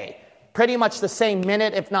same day. Pretty much the same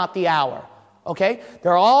minute, if not the hour. Okay?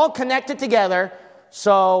 They're all connected together.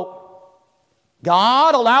 So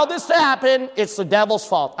God allowed this to happen. It's the devil's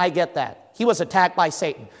fault. I get that. He was attacked by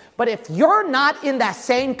Satan. But if you're not in that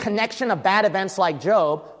same connection of bad events like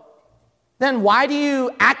Job, then why do you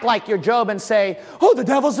act like you're Job and say, oh, the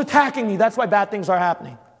devil's attacking me. That's why bad things are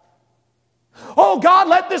happening. Oh, God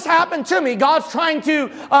let this happen to me. God's trying to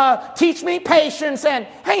teach me patience. And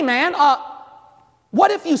hey, man, what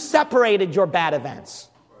if you separated your bad events?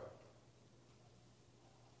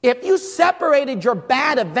 If you separated your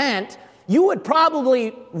bad event, you would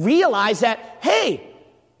probably realize that, hey,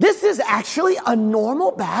 this is actually a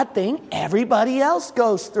normal bad thing everybody else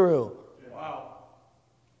goes through. Wow.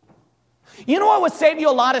 You know what would save you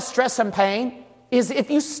a lot of stress and pain? Is if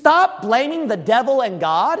you stop blaming the devil and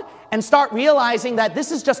God and start realizing that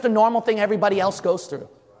this is just a normal thing everybody else goes through.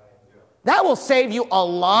 That will save you a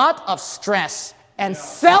lot of stress and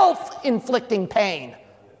self-inflicting pain.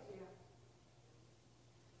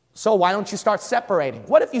 So why don't you start separating?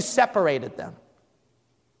 What if you separated them?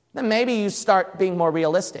 Then maybe you start being more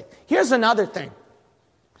realistic. Here's another thing.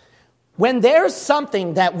 When there's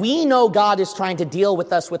something that we know God is trying to deal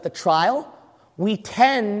with us with the trial, we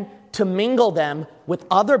tend to mingle them with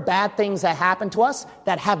other bad things that happen to us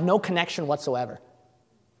that have no connection whatsoever.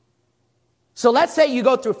 So let's say you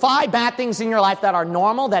go through 5 bad things in your life that are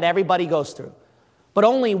normal, that everybody goes through. But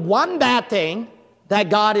only one bad thing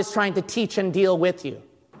that God is trying to teach and deal with you.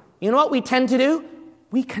 You know what we tend to do?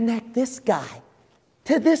 We connect this guy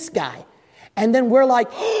to this guy. And then we're like,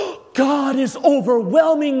 oh, God is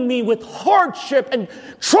overwhelming me with hardship and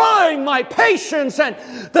trying my patience, and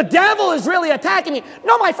the devil is really attacking me.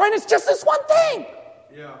 No, my friend, it's just this one thing.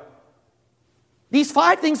 Yeah. These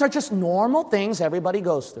 5 things are just normal things everybody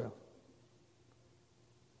goes through.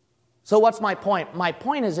 So what's my point? My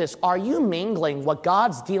point is this: are you mingling what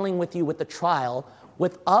God's dealing with you with the trial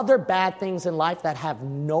with other bad things in life that have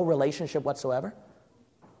no relationship whatsoever?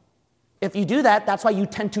 If you do that, that's why you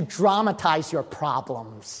tend to dramatize your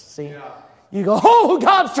problems. See? Yeah. You go, oh,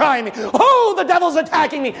 God's trying me. Oh, the devil's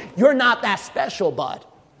attacking me. You're not that special, bud.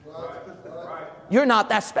 Right. You're not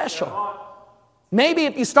that special. Maybe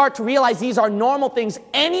if you start to realize these are normal things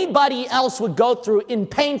anybody else would go through in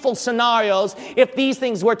painful scenarios, if these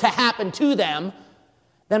things were to happen to them,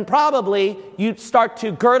 then probably you'd start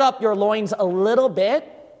to gird up your loins a little bit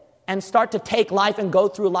and start to take life and go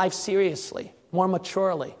through life seriously, more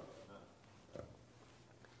maturely.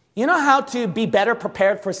 You know how to be better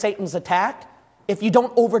prepared for Satan's attack? If you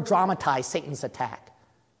don't over-dramatize Satan's attack.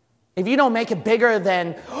 If you don't make it bigger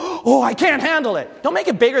than, oh, I can't handle it. Don't make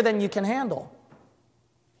it bigger than you can handle.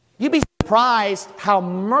 You'd be surprised how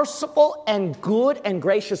merciful and good and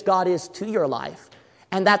gracious God is to your life.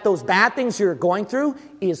 And that those bad things you're going through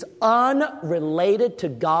is unrelated to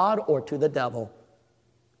God or to the devil.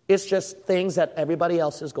 It's just things that everybody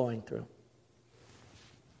else is going through.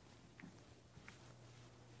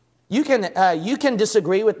 You can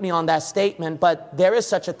disagree with me on that statement, but there is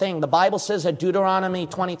such a thing. The Bible says at Deuteronomy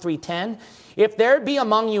 23:10, if there be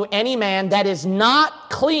among you any man that is not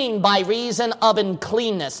clean by reason of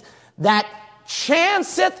uncleanness, that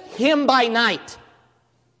chanceth him by night,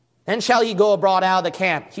 then shall he go abroad out of the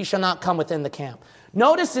camp. He shall not come within the camp.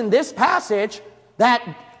 Notice in this passage that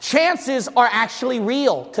chances are actually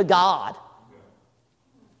real to God.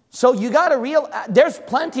 So you got to there's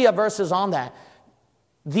plenty of verses on that.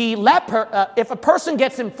 The leper, if a person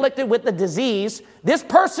gets inflicted with the disease, this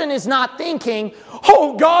person is not thinking,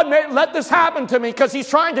 oh, God may let this happen to me because he's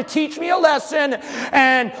trying to teach me a lesson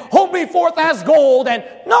and hold me forth as gold. And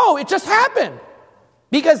no, it just happened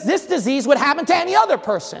because this disease would happen to any other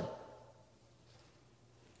person.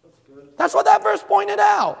 That's what that verse pointed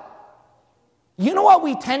out. You know what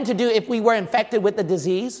we tend to do if we were infected with the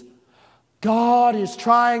disease? God is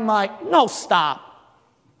trying no, stop.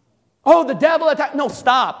 Oh, the devil attacked. No,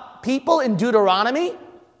 stop. People in Deuteronomy,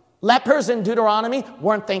 lepers in Deuteronomy,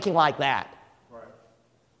 weren't thinking like that. Right.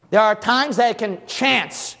 There are times that it can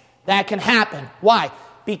chance, that can happen. Why?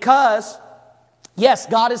 Because, yes,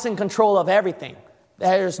 God is in control of everything.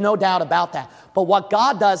 There's no doubt about that. But what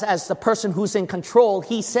God does as the person who's in control,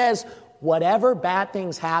 he says, whatever bad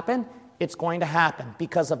things happen, it's going to happen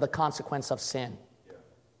because of the consequence of sin.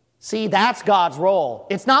 See, that's God's role.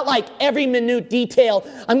 It's not like every minute detail,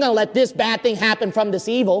 I'm going to let this bad thing happen from this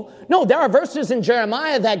evil. No, there are verses in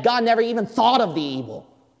Jeremiah that God never even thought of the evil.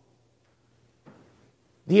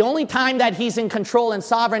 The only time that he's in control and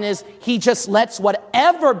sovereign is he just lets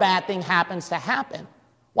whatever bad thing happens to happen.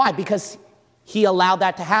 Why? Because he allowed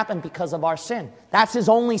that to happen because of our sin. That's his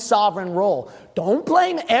only sovereign role. Don't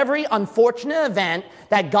blame every unfortunate event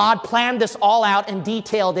that God planned this all out and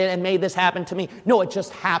detailed it and made this happen to me. No, it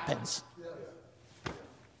just happens.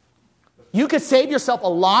 You could save yourself a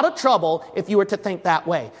lot of trouble if you were to think that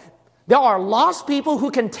way. There are lost people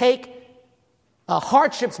who can take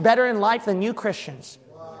hardships better in life than you Christians.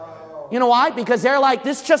 Wow. You know why? Because they're like,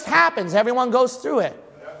 this just happens. Everyone goes through it.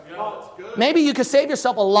 Maybe you could save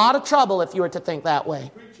yourself a lot of trouble if you were to think that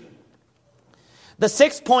way. The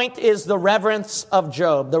 6th point is the reverence of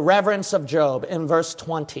Job. The reverence of Job in verse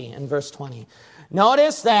 20.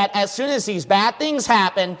 Notice that as soon as these bad things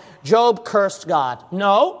happen, Job cursed God.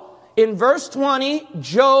 No. In verse 20,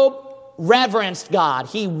 Job reverenced God.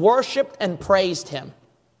 He worshiped and praised him.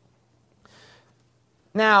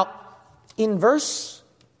 Now, in verse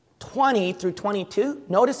 20 through 22,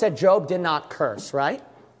 notice that Job did not curse, right?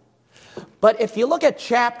 But if you look at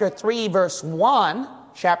chapter 3, verse 1,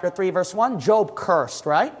 Job cursed,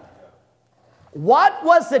 right? What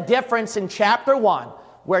was the difference in chapter 1,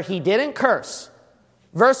 where he didn't curse,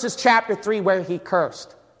 versus chapter 3, where he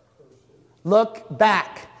cursed? Look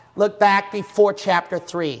back. Look back before chapter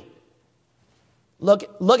 3.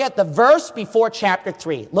 Look at the verse before chapter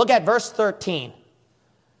 3. Look at verse 13.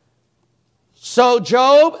 So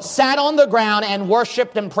Job sat on the ground and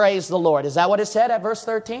worshiped and praised the Lord. Is that what it said at verse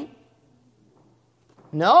 13?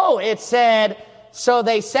 No, it said, so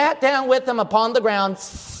they sat down with him upon the ground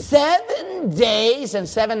 7 days and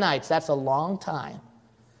 7 nights. That's a long time.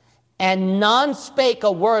 And none spake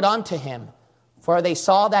a word unto him, for they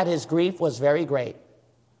saw that his grief was very great.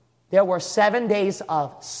 There were 7 days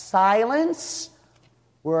of silence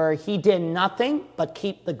where he did nothing but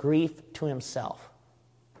keep the grief to himself.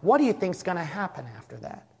 What do you think is going to happen after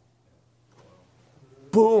that?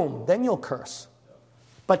 Boom, then you'll curse.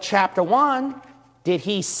 But chapter 1, did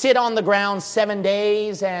he sit on the ground 7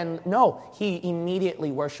 days? And no, he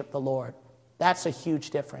immediately worshiped the Lord. That's a huge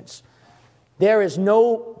difference. There is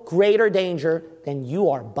no greater danger than you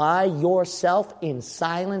are by yourself in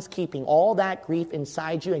silence, keeping all that grief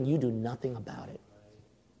inside you, and you do nothing about it.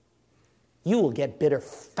 You will get bitter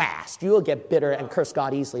fast. You will get bitter and curse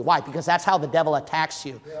God easily. Why? Because that's how the devil attacks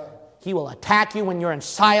you. Yeah. He will attack you when you're in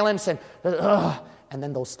silence, and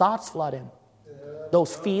then those thoughts flood in.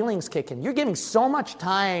 Those feelings kick in. You're giving so much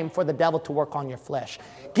time for the devil to work on your flesh.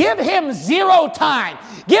 Give him 0 time.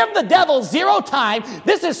 Give the devil 0 time.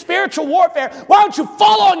 This is spiritual warfare. Why don't you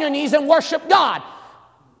fall on your knees and worship God?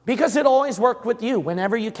 Because it always worked with you.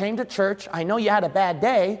 Whenever you came to church, I know you had a bad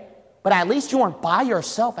day, but at least you weren't by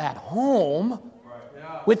yourself at home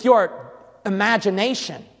with your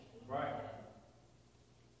imagination.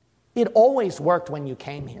 It always worked when you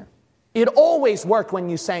came here. It always worked when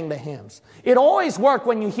you sang the hymns. It always worked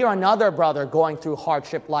when you hear another brother going through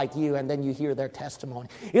hardship like you, and then you hear their testimony.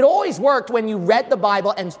 It always worked when you read the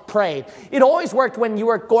Bible and prayed. It always worked when you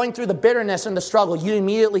were going through the bitterness and the struggle. You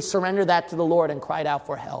immediately surrendered that to the Lord and cried out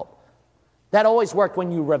for help. That always worked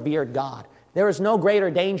when you revered God. There is no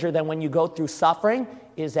greater danger than when you go through suffering,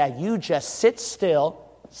 is that you just sit still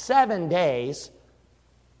 7 days,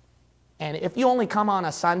 and if you only come on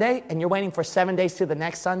a Sunday and you're waiting for 7 days to the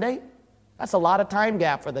next Sunday, that's a lot of time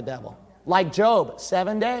gap for the devil. Like Job,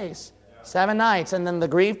 7 days, 7 nights, and then the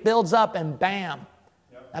grief builds up and bam.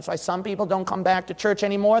 That's why some people don't come back to church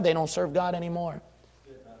anymore. They don't serve God anymore.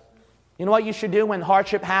 You know what you should do when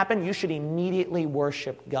hardship happens? You should immediately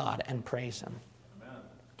worship God and praise Him.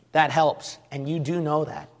 That helps, and you do know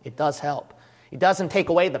that. It does help. It doesn't take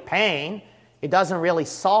away the pain. It doesn't really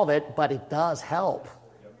solve it, but it does help.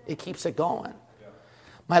 It keeps it going.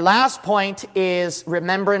 My last point is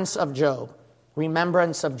remembrance of Job.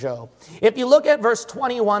 Remembrance of Job. If you look at verse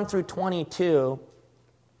 21 through 22,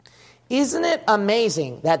 isn't it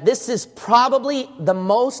amazing that this is probably the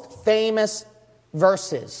most famous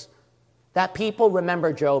verses that people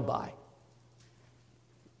remember Job by?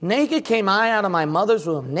 Naked came I out of my mother's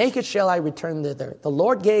womb, naked shall I return thither. The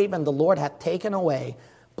Lord gave, and the Lord hath taken away.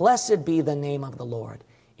 Blessed be the name of the Lord.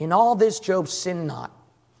 In all this Job sinned not,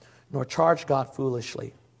 nor charged God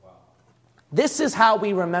foolishly. Wow. This is how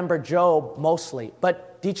we remember Job mostly.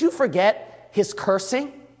 But did you forget his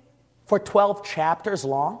cursing for 12 chapters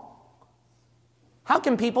long? How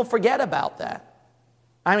can people forget about that?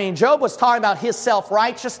 I mean, Job was talking about his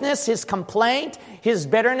self-righteousness, his complaint, his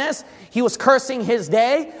bitterness. He was cursing his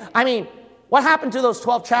day. I mean, what happened to those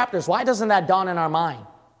 12 chapters? Why doesn't that dawn in our mind?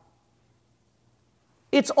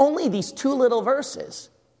 It's only these 2 little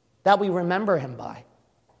verses that we remember him by.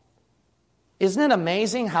 Isn't it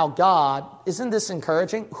amazing how God, isn't this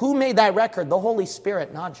encouraging? Who made that record? The Holy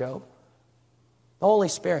Spirit, not Job. The Holy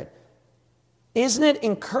Spirit. Isn't it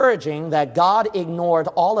encouraging that God ignored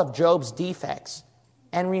all of Job's defects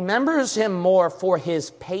and remembers him more for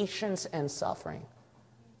his patience and suffering?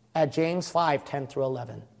 At James 5, 10 through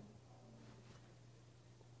 11.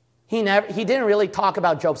 He didn't really talk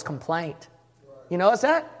about Job's complaint. You notice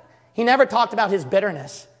that? He never talked about his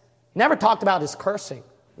bitterness. He never talked about his cursing.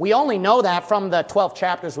 We only know that from the 12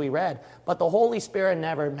 chapters we read, but the Holy Spirit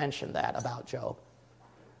never mentioned that about Job.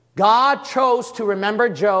 God chose to remember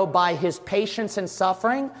Job by his patience and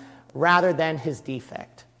suffering rather than his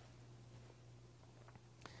defect.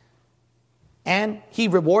 And he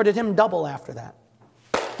rewarded him double after that.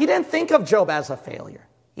 He didn't think of Job as a failure.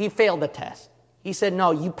 He failed the test. He said,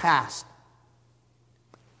 no, you passed.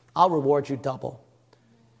 I'll reward you double.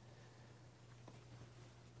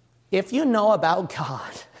 If you know about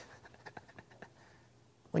God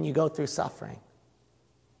when you go through suffering,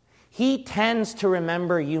 He tends to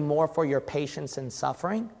remember you more for your patience and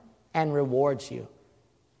suffering and rewards you.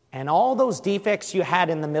 And all those defects you had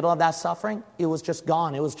in the middle of that suffering, it was just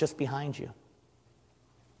gone. It was just behind you.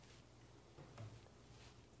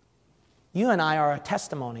 You and I are a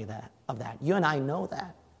testimony of that. You and I know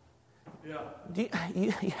that. Yeah.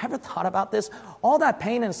 You ever thought about this? All that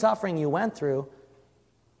pain and suffering you went through,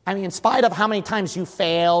 I mean, in spite of how many times you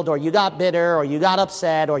failed, or you got bitter, or you got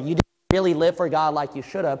upset, or you didn't really live for God like you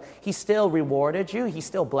should have, He still rewarded you. He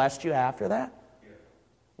still blessed you after that.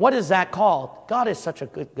 What is that called? God is such a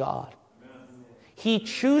good God. He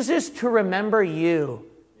chooses to remember you,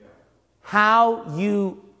 how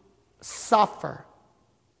you suffer,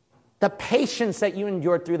 the patience that you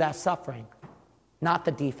endured through that suffering, not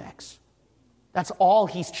the defects. That's all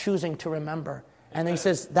He's choosing to remember. And He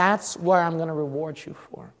says, that's where I'm going to reward you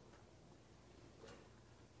for.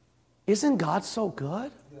 Isn't God so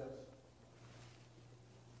good? Yes.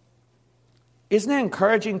 Isn't it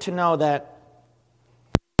encouraging to know that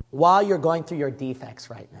while you're going through your defects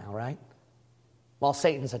right now, right? While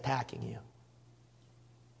Satan's attacking you,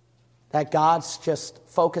 that God's just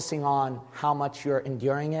focusing on how much you're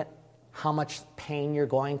enduring it, how much pain you're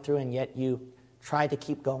going through, and yet you try to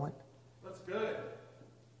keep going? That's good.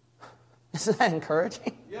 Isn't that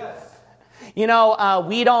encouraging? Yes. You know,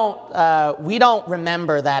 we don't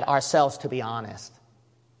remember that ourselves, to be honest.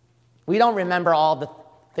 We don't remember all the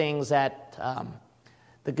things that,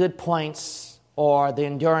 the good points or the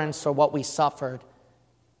endurance or what we suffered,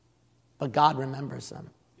 but God remembers them.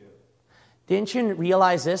 Yeah. Didn't you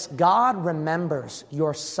realize this? God remembers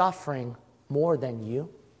your suffering more than you.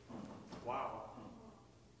 Wow.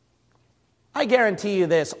 I guarantee you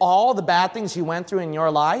this, all the bad things you went through in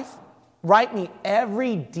your life, write me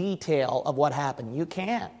every detail of what happened. You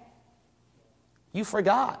can't. You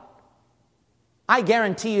forgot. I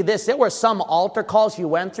guarantee you this, there were some altar calls you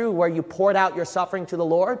went through where you poured out your suffering to the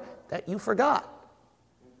Lord that you forgot.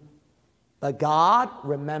 But God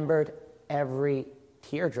remembered every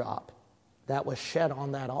teardrop that was shed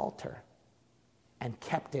on that altar and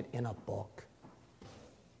kept it in a book.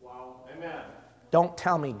 Wow. Amen. Don't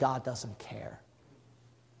tell me God doesn't care.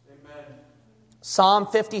 Amen. Psalm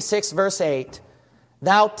 56, verse 8.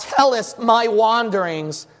 Thou tellest my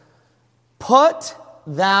wanderings, put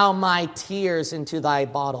thou my tears into thy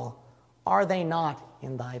bottle. Are they not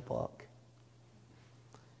in thy book?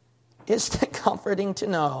 Isn't it comforting to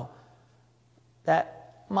know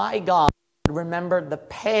that my God remembered the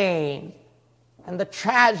pain and the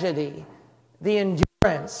tragedy, the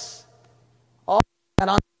endurance, all that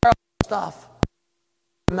unbearable stuff?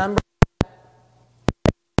 Remember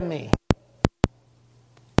me.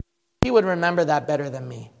 He would remember that better than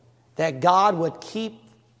me. That God would keep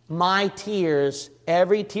my tears,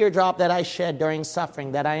 every teardrop that I shed during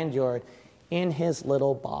suffering that I endured, in His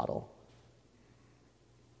little bottle.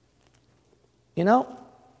 You know,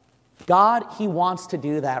 God, He wants to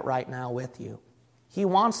do that right now with you. He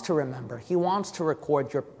wants to remember. He wants to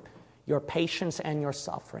record your patience and your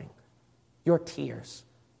suffering, your tears.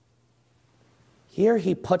 Here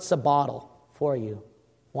He puts a bottle for you.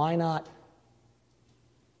 Why not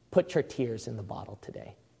put your tears in the bottle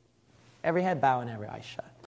today? Every head bow and every eye shut.